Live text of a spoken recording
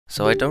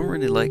So I don't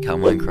really like how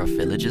Minecraft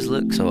villages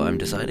look, so I'm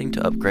deciding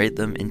to upgrade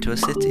them into a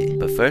city.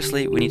 But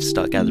firstly, we need to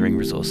start gathering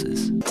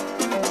resources.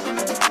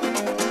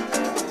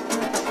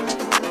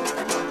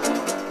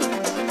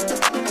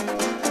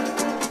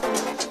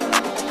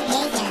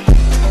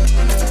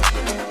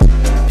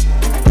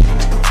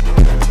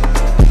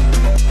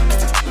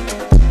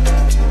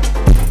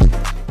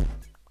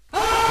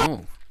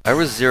 I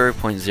was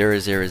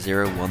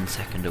 0.0001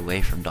 second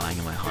away from dying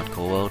in my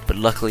hardcore world, but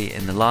luckily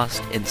in the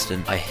last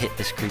instant I hit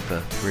this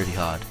creeper really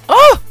hard.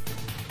 Oh!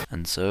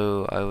 And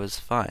so I was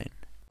fine.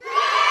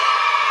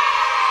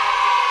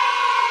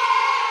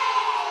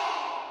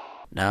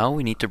 Now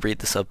we need to breed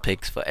the sub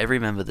pigs for every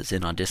member that's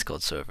in our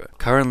Discord server.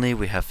 Currently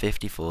we have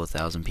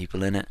 54,000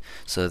 people in it,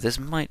 so this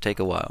might take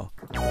a while.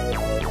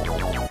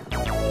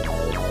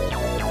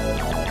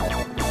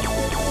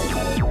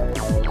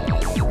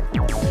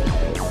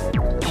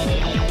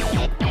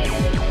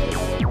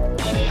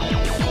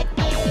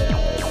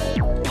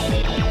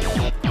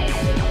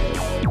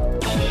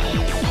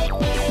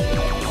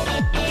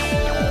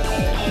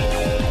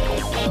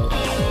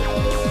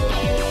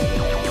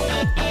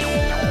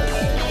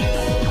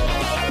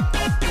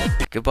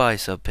 Goodbye,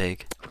 sub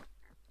pig.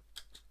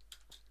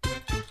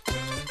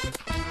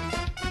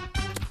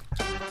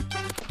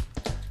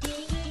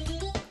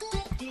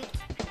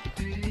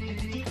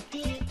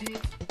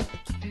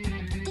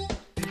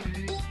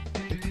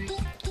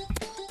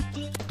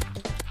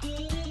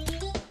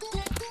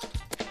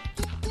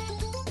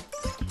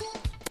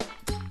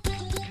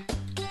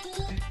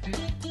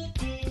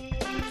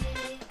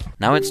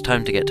 Now it's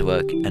time to get to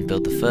work and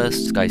build the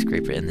first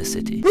skyscraper in this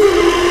city.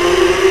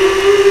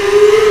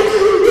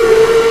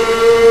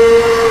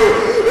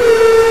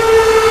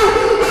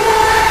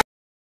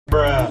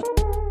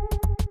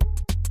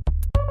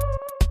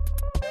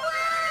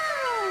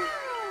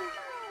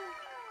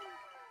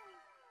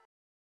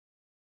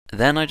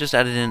 Then I just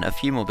added in a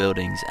few more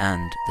buildings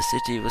and the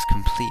city was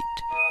complete.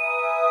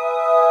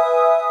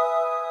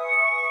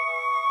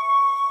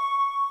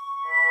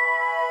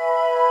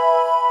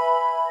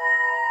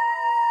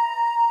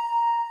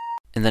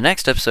 In the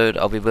next episode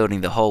I'll be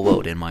building the whole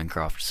world in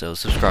Minecraft, so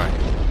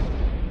subscribe.